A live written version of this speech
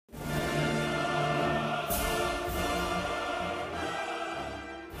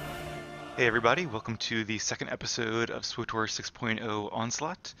Hey everybody, welcome to the second episode of SWTOR 6.0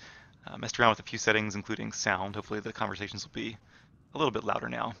 Onslaught. Messed around with a few settings, including sound. Hopefully the conversations will be a little bit louder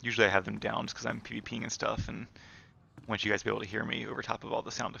now. Usually I have them down just because I'm PvPing and stuff, and I want you guys to be able to hear me over top of all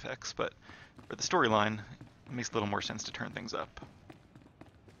the sound effects. But for the storyline, it makes a little more sense to turn things up.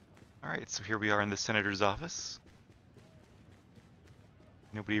 Alright, so here we are in the Senator's office.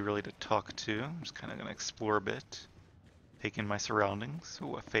 Nobody really to talk to. I'm just kind of going to explore a bit. Take in my surroundings.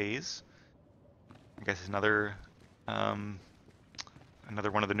 Ooh, a phase. I guess another one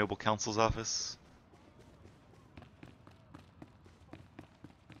of the Noble Council's office.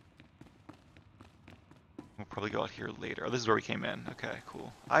 We'll probably go out here later. Oh, this is where we came in. Okay,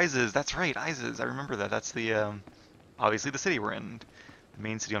 cool. Izes, that's right, Izes. I remember that. That's the, obviously the city we're in. The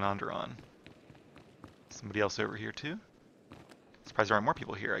main city on Onderon. Somebody else over here too? Surprised there aren't more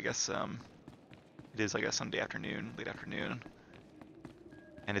people here. I guess, it is, I guess, Sunday afternoon, late afternoon.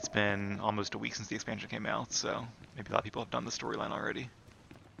 And it's been almost a week since the expansion came out, so maybe a lot of people have done the storyline already.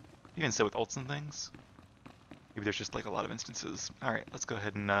 Even so with ults and things. Maybe there's just like a lot of instances. Alright, let's go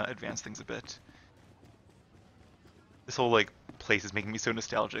ahead and advance things a bit. This whole like place is making me so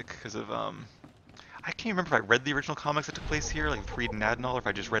nostalgic because of I can't remember if I read the original comics that took place here, like with Reed and Adnal, or if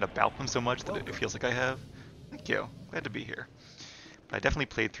I just read about them so much that it feels like I have. Thank you. Glad to be here. But I definitely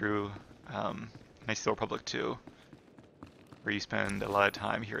played through Knights of the Republic 2, where you spend a lot of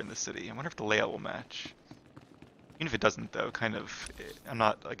time here in the city. I wonder if the layout will match. Even if it doesn't, though, kind of, I'm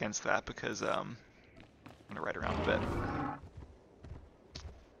not against that because I'm gonna ride around a bit.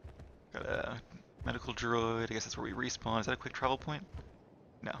 Got a medical droid. I guess that's where we respawn. Is that a quick travel point?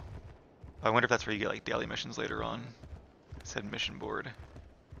 No. I wonder if that's where you get like daily missions later on. It said mission board.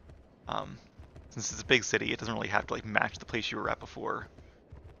 Since it's a big city, it doesn't really have to like match the place you were at before.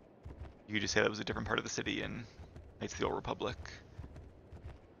 You could just say that was a different part of the city in Knights of the Old Republic.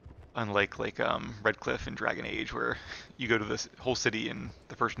 Unlike like Redcliffe and Dragon Age, where you go to this whole city in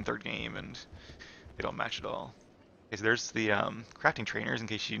the first and third game and they don't match at all. Okay, so there's the crafting trainers in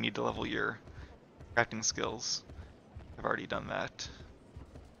case you need to level your crafting skills. I've already done that.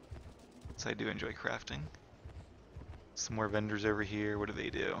 So I do enjoy crafting. Some more vendors over here. What do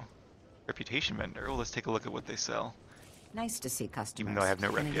they do? Reputation vendor. Oh, let's take a look at what they sell. Nice to see customers. Even though I have no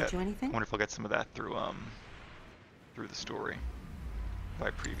rep Can I yet. get you anything? I wonder if I'll get some of that through the story. By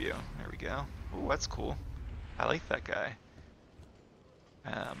preview. There we go. Oh, that's cool. I like that guy.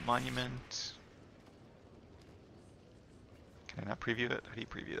 Monument. Can I not preview it? How do you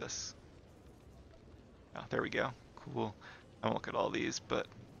preview this? Oh, there we go. Cool. I won't look at all these, but...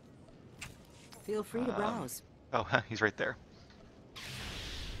 Feel free to browse. Oh, he's right there.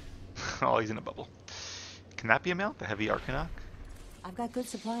 Oh, he's in a bubble. Can that be a mount? The heavy Arcanok? I've got good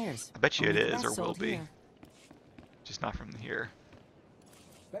suppliers. I bet you it Only the is, or best will sold be. here. Just not from here.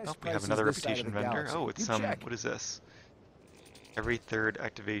 Best Oh, we have prices another this side of reputation the vendor. galaxy. Oh, it's You some, check. what is this? Every third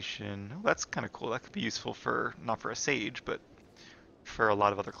activation. Oh, that's kind of cool. That could be useful for, not for a sage, but for a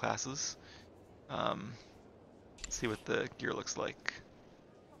lot of other classes. Let's see what the gear looks like.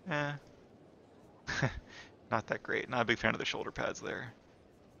 Eh. Not that great. Not a big fan of the shoulder pads there.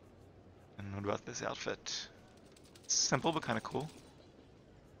 And what about this outfit? It's simple, but kind of cool.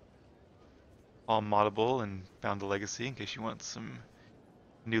 All moddable and bound to legacy in case you want some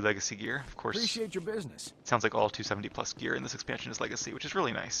new legacy gear. Of course, Appreciate your business. it sounds like all 270 plus gear in this expansion is legacy, which is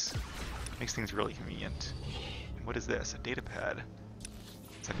really nice. Makes things really convenient. And what is this? A data pad.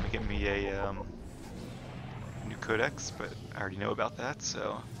 It's not going to get me a new codex, but I already know about that,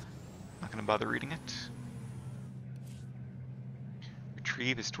 so I'm not going to bother reading it.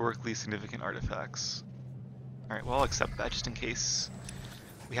 Retrieve historically significant artifacts. Alright, well I'll accept that just in case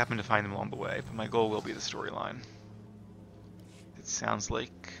we happen to find them along the way, but my goal will be the storyline. It sounds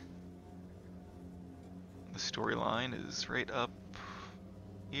like the storyline is right up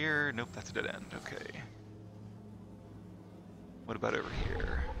here. Nope, that's a dead end. Okay. What about over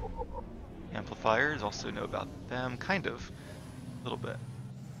here? Amplifiers, also know about them, kind of, a little bit.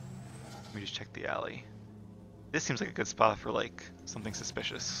 Let me just check the alley. This seems like a good spot for like something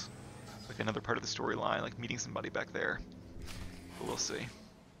suspicious, like another part of the storyline, like meeting somebody back there. But we'll see.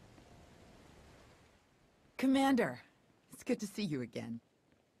 Commander, it's good to see you again.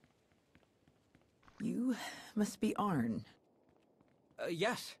 You must be Arn.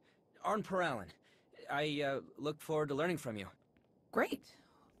 Yes, Arn Peralin. I look forward to learning from you. Great.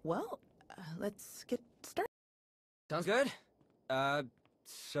 Well, let's get started. Sounds good.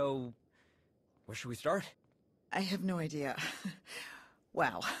 So where should we start? I have no idea.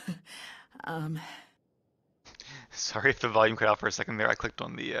 Wow. Sorry if the volume cut out for a second there. I clicked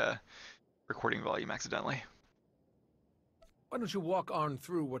on the recording volume accidentally. Why don't you walk Arn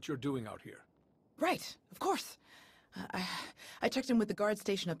through what you're doing out here? Right, of course. I checked in with the guard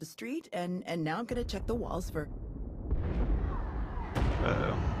station up the street, and now I'm gonna check the walls for...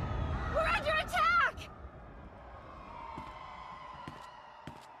 Uh-oh. We're under attack!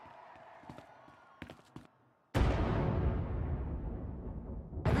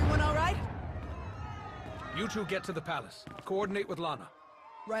 Everyone all right? You two get to the palace. Coordinate with Lana.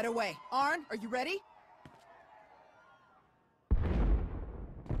 Right away. Arn, are you ready?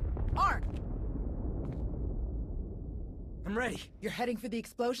 Arn, I'm ready. you're heading for the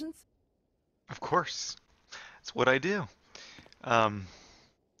explosions? Of course. That's what I do.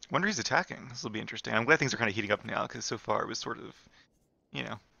 Wonder who's attacking. This will be interesting. I'm glad things are kind of heating up now, because so far it was sort of, you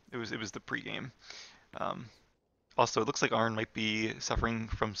know, it was the pregame. Also, it looks like Arn might be suffering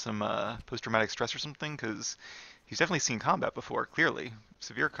from some post-traumatic stress or something, because he's definitely seen combat before, clearly.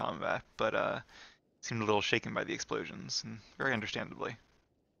 Severe combat, but seemed a little shaken by the explosions, and very understandably.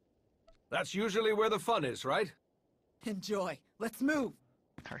 That's usually where the fun is, right? Enjoy. Let's move.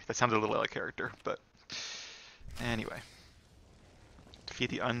 Alright, that sounded a little out of character, but anyway. Defeat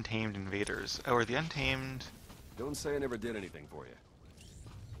the untamed invaders. Oh, are the untamed... Don't say I never did anything for you.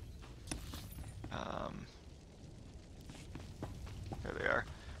 There they are.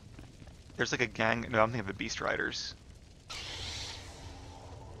 There's like a gang... No, I'm thinking of the Beast Riders.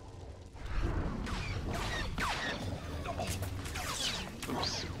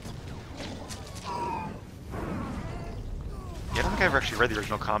 Oops. Yeah, I don't think I've actually read the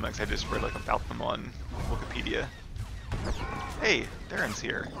original comics. I just read like about them on Wikipedia. Hey, Darren's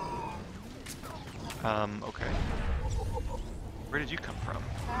here. Okay. Where did you come from?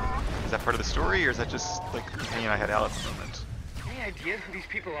 Is that part of the story, or is that just like a companion I had out at the moment? Any idea who these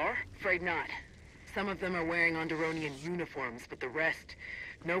people are? Afraid not. Some of them are wearing Onderonian uniforms, but the rest,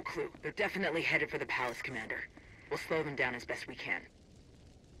 no clue. They're definitely headed for the palace, Commander. We'll slow them down as best we can.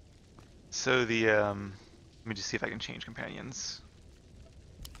 So the, let me just see if I can change companions.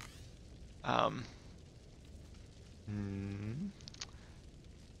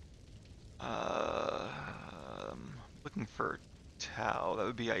 Looking for Tau, that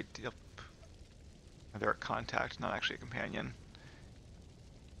would be ideal. They're a contact, not actually a companion.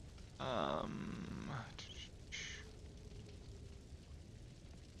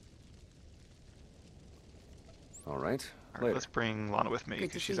 All right. Alright, let's bring Lana with me, Good to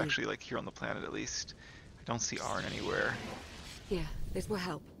because see she's you. actually like here on the planet at least. I don't see Arn anywhere. Here, this will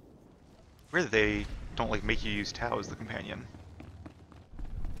help. Where they don't like make you use Tau as the companion.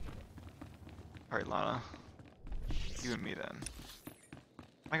 Alright, Lana. You and me then.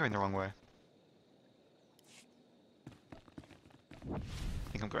 Am I going the wrong way? I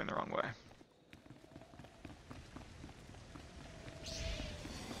think I'm going the wrong way.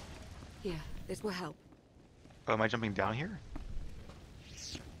 Here, this will help. Oh, am I jumping down here?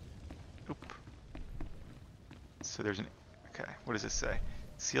 Oop. So there's an... Okay, what does this say?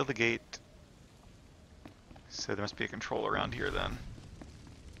 Seal the gate. So there must be a control around here then.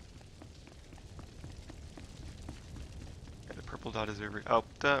 Okay, the purple dot is over... Oh,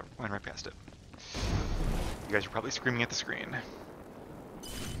 went right past it. You guys are probably screaming at the screen.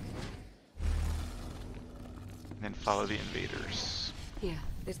 And then follow the invaders. Here,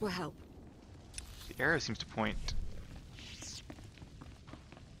 this will help. The arrow seems to point...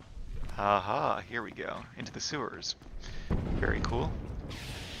 Aha, here we go. Into the sewers. Very cool.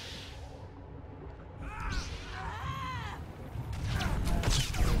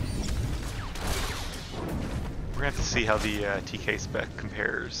 We're gonna have to see how the TK spec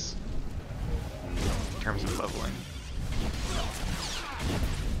compares in terms of leveling.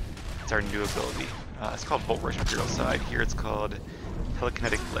 It's our new ability. It's called Volt Rush Imperial Side. Here it's called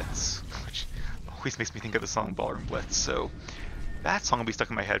Telekinetic Blitz, which always makes me think of the song Ballroom Blitz, so that song will be stuck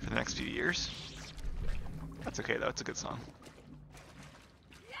in my head for the next few years. That's okay though, it's a good song.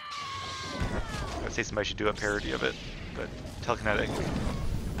 I'd say somebody should do a parody of it, but Telekinetic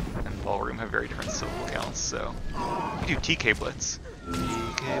and Ballroom have very different syllable counts, so we do TK Blitz.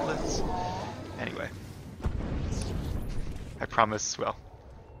 TK Blitz. Anyway. I promise that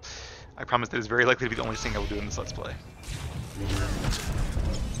it's very likely to be the only thing I will do in this Let's Play.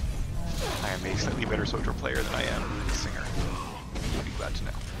 I am a slightly better SWTOR player than I am a singer. You'll be glad to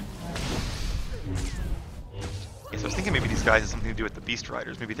know. Yeah, so I was thinking maybe these guys have something to do with the Beast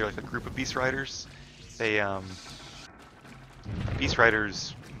Riders. Maybe they're like a group of Beast Riders. They, Beast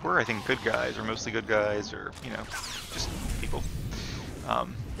Riders were, I think, good guys, or mostly good guys, or, you know, just people.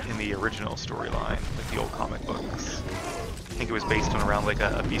 In the original storyline, like the old comic books. I think it was based on around like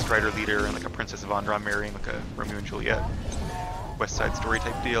a Beast Rider leader and like a Princess of Andron marrying like a Romeo and Juliet West Side Story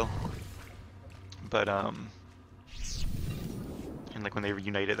type deal. But And like when they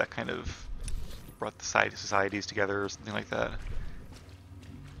reunited, that kind of brought the societies together or something like that.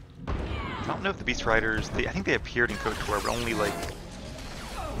 I don't know if the Beast Riders, I think they appeared in KOTOR, but only like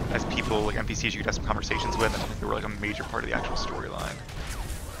as people, like NPCs you could have some conversations with. I don't think they were like a major part of the actual storyline.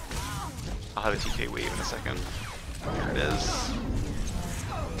 I'll have a TK wave in a second. There it is.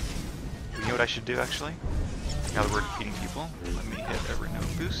 You know what I should do actually? Now that we're defeating people, let me hit a renown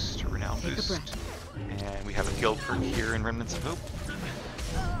boost, and we have a guild perk here in Remnants of Hope,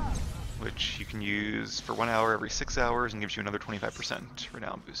 which you can use for 1 hour every 6 hours and gives you another 25%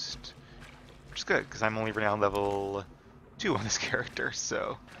 renown boost, which is good because I'm only renown level 2 on this character,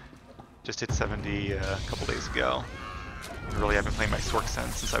 so just hit 70 a couple days ago. I really haven't played my Sork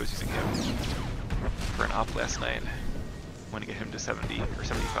since I was using him for an op last night. I want to get him to 70 or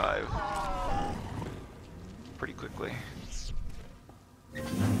 75 pretty quickly. Not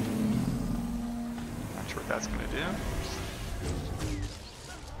sure what that's gonna do.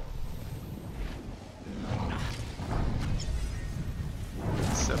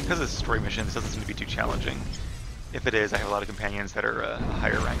 So because it's a story mission, this doesn't seem to be too challenging. If it is, I have a lot of companions that are a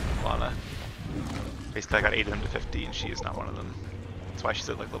higher rank than Lana. Basically, I got 8 of them to 50, and she is not one of them. That's why she's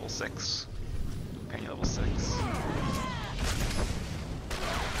at like level 6. Companion level 6.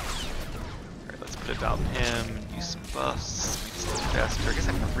 Alright, let's put a dot on him, and use some buffs, make this a little faster. I guess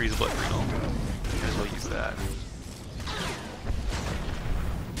I can freeze blood renal. Might as well use that.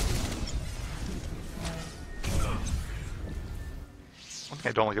 One thing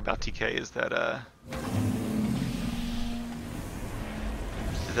I don't like about TK is that a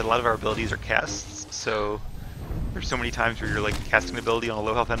lot of our abilities are casts, so there's so many times where you're like casting an ability on a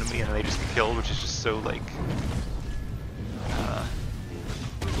low health enemy and then they just get killed, which is just so like, I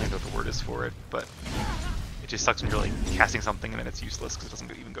don't know what the word is for it, but it just sucks when you're like casting something and then it's useless because it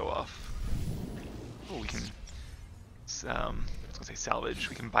doesn't even go off. Oh, we can, I was gonna say salvage.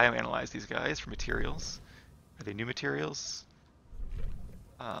 We can bioanalyze these guys for materials. Are they new materials?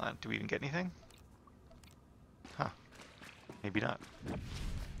 Do we even get anything? Huh. Maybe not.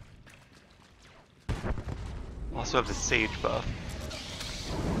 Also have the Sage buff,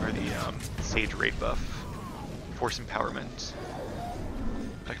 or the Sage rate buff, Force Empowerment.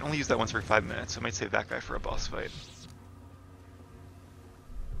 But I can only use that once every 5 minutes, so I might save that guy for a boss fight.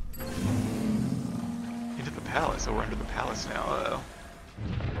 Into the palace. Oh, we're under the palace now,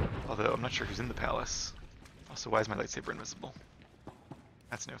 although I'm not sure who's in the palace. Also, why is my lightsaber invisible?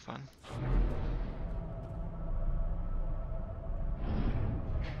 That's no fun.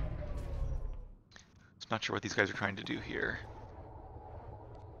 Not sure what these guys are trying to do here.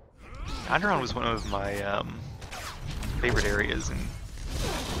 Onderon was one of my favorite areas in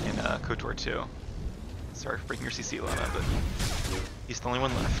KOTOR 2. Sorry for breaking your CC, Lana, but he's the only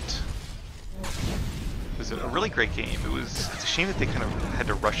one left. It was a really great game. It's a shame that they kind of had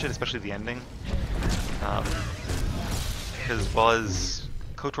to rush it, especially the ending. Because while as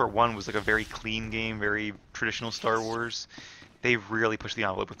KOTOR 1 was like a very clean game, very traditional Star Wars, they really pushed the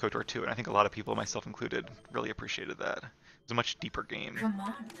envelope with KOTOR 2, and I think a lot of people, myself included, really appreciated that. It was a much deeper game.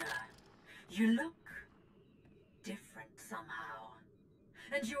 Commander, you look different somehow.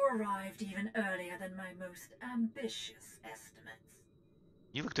 And you arrived even earlier than my most ambitious estimates.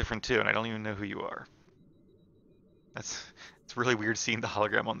 You look different too, and I don't even know who you are. It's really weird seeing the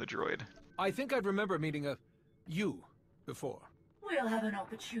hologram on the droid. I think I'd remember meeting you before. We'll have an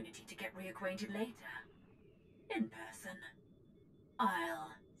opportunity to get reacquainted later. In person. I'll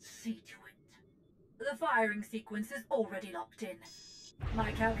see to it. The firing sequence is already locked in.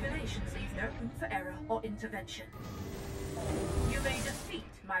 My calculations leave no room for error or intervention. You may defeat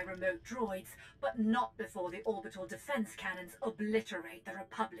my remote droids, but not before the orbital defense cannons obliterate the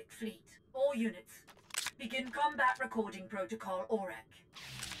Republic fleet. All units, begin combat recording protocol OREC.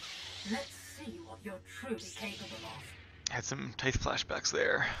 Let's see what you're truly capable of. Had some tight flashbacks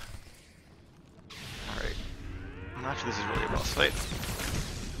there. Alright. I'm not sure this is really a boss fight.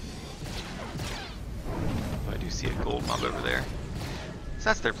 But I do see a gold mob over there. So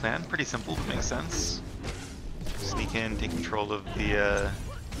that's their plan. Pretty simple, but makes sense. Sneak in, take control of the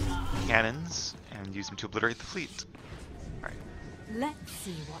cannons, and use them to obliterate the fleet. Alright. Let's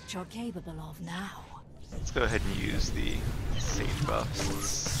see what you're capable of now. Let's go ahead and use the Sage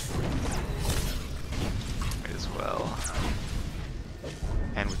buffs. Might as well.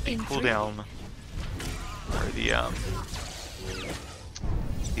 And with the cooldown, or the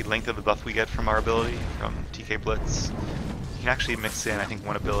length of the buff we get from our ability, from TK Blitz, you can actually mix in, I think,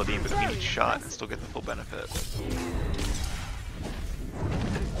 one ability in between each shot and still get the full benefit.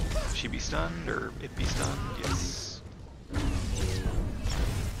 She be stunned, or it be stunned? Yes.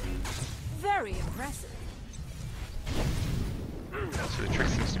 Very impressive.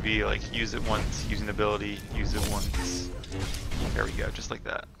 to be like, use it once, use an ability, use it once. There we go, just like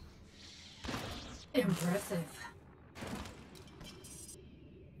that. Impressive.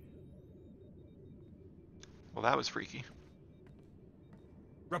 Well, that was freaky.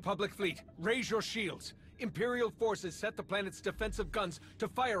 Republic fleet, raise your shields. Imperial forces set the planet's defensive guns to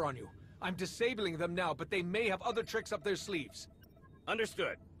fire on you. I'm disabling them now, but they may have other tricks up their sleeves.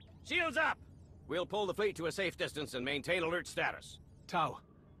 Understood. Shields up! We'll pull the fleet to a safe distance and maintain alert status. Tau,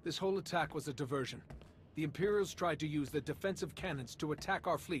 this whole attack was a diversion. The Imperials tried to use the defensive cannons to attack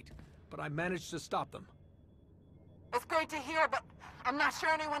our fleet, but I managed to stop them. It's great to hear, but I'm not sure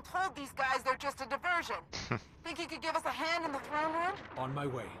anyone told these guys they're just a diversion. Think you could give us a hand in the throne room? On my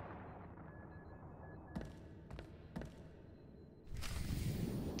way.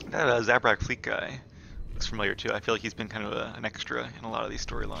 That Zabrak fleet guy looks familiar too. I feel like he's been kind of an extra in a lot of these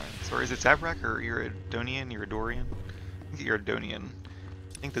storylines. Or is it Zabrak or Iridonian? I think Iridonian.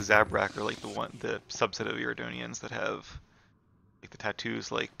 I think the Zabrak are like the subset of Iridonians that have like the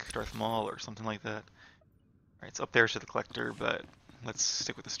tattoos like Darth Maul or something like that. Alright, it's up there to the collector, but let's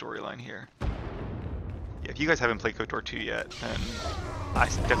stick with the storyline here. Yeah, if you guys haven't played KOTOR 2 yet, then I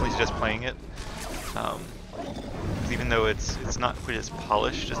definitely suggest playing it. Even though it's not quite as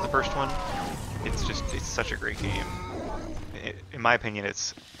polished as the first one, it's such a great game. In my opinion,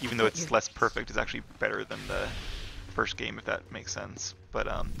 even though it's less perfect, it's actually better than the first game, if that makes sense. But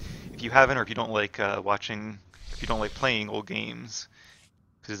if you haven't, or if you don't like if you don't like playing old games,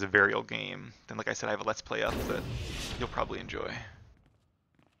 because it's a very old game, then like I said, I have a Let's Play up that you'll probably enjoy.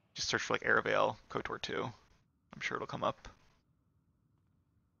 Just search for like Aravail KOTOR 2. I'm sure it'll come up.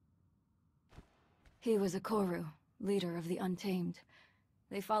 He was a Koru, leader of the Untamed.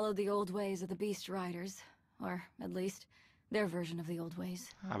 They followed the old ways of the Beast Riders, or at least their version of the old ways.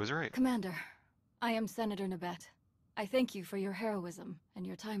 I was right. Commander, I am Senator Nabet. I thank you for your heroism and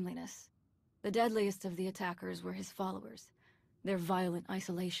your timeliness. The deadliest of the attackers were his followers. They're violent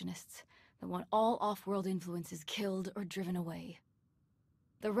isolationists that want all off-world influences killed or driven away.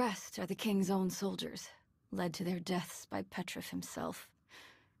 The rest are the King's own soldiers, led to their deaths by Petrif himself.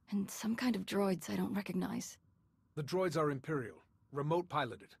 And some kind of droids I don't recognize. The droids are Imperial, remote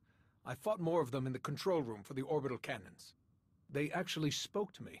piloted. I fought more of them in the control room for the orbital cannons. They actually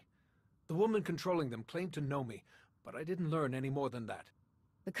spoke to me. The woman controlling them claimed to know me, but I didn't learn any more than that.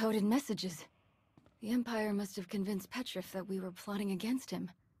 The coded messages. The Empire must have convinced Petrif that we were plotting against him.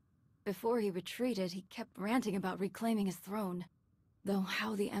 Before he retreated, he kept ranting about reclaiming his throne. Though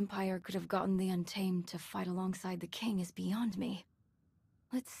how the Empire could have gotten the Untamed to fight alongside the King is beyond me.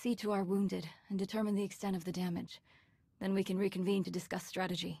 Let's see to our wounded and determine the extent of the damage. Then we can reconvene to discuss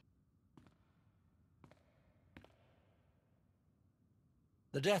strategy.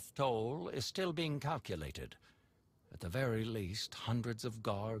 The death toll is still being calculated. At the very least, hundreds of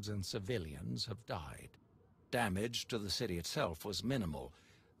guards and civilians have died. Damage to the city itself was minimal.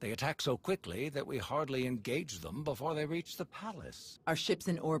 They attacked so quickly that we hardly engaged them before they reached the palace. Our ships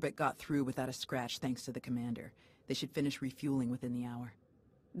in orbit got through without a scratch thanks to the commander. They should finish refueling within the hour.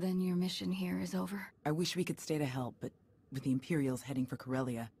 Then your mission here is over? I wish we could stay to help, but with the Imperials heading for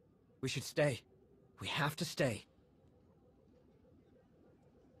Corellia... We should stay. We have to stay.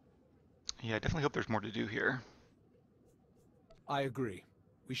 Yeah, I definitely hope there's more to do here. I agree.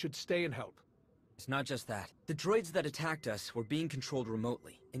 We should stay and help. It's not just that. The droids that attacked us were being controlled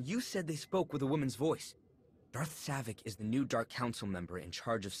remotely, and you said they spoke with a woman's voice. Darth Savik is the new Dark Council member in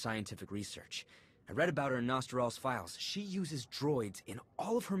charge of scientific research. I read about her in Nostoral's files. She uses droids in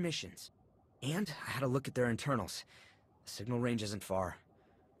all of her missions. And I had a look at their internals. The signal range isn't far.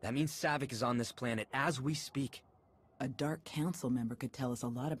 That means Savik is on this planet as we speak. A Dark Council member could tell us a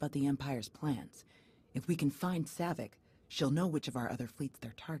lot about the Empire's plans. If we can find Savik, she'll know which of our other fleets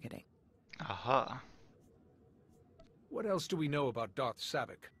they're targeting. Aha. What else do we know about Darth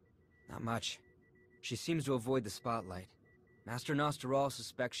Savik? Not much. She seems to avoid the spotlight. Master Nostoral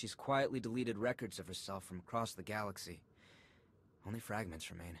suspects she's quietly deleted records of herself from across the galaxy. Only fragments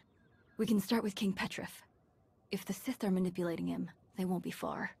remain. We can start with King Petrif. If the Sith are manipulating him, they won't be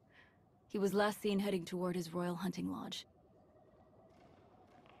far. He was last seen heading toward his royal hunting lodge.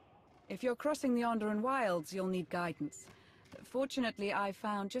 If you're crossing the Onderan Wilds, you'll need guidance. Fortunately, I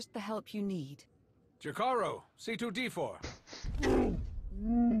found just the help you need. Jakaro, C2D4.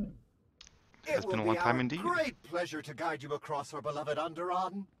 It's been a long time indeed. Great pleasure to guide you across our beloved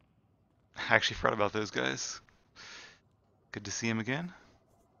Onderan. I actually forgot about those guys. Good to see him again.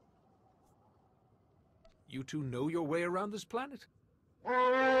 You two know your way around this planet? We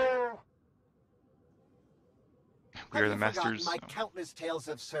are the masters. My countless tales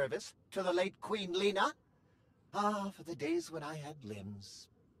of service to the late Queen Lena. Ah, for the days when I had limbs.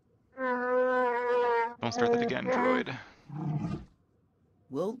 Don't start that again, droid.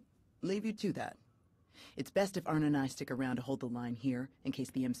 We'll leave you to that. It's best if Arna and I stick around to hold the line here in case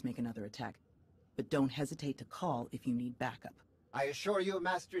the imps make another attack. But don't hesitate to call if you need backup. I assure you,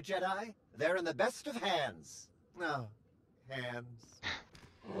 Master Jedi, they're in the best of hands. No, hands.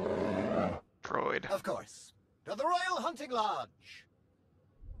 Droid. Of course. To the Royal Hunting Lodge!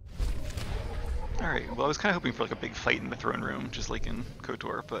 Alright, well I was kind of hoping for like a big fight in the throne room, just like in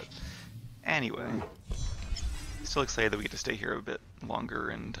KOTOR, but anyway. Still excited that we get to stay here a bit longer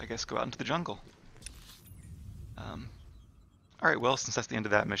and I guess go out into the jungle. Alright, well since that's the end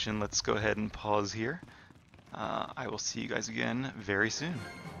of that mission, let's go ahead and pause here. I will see you guys again very soon.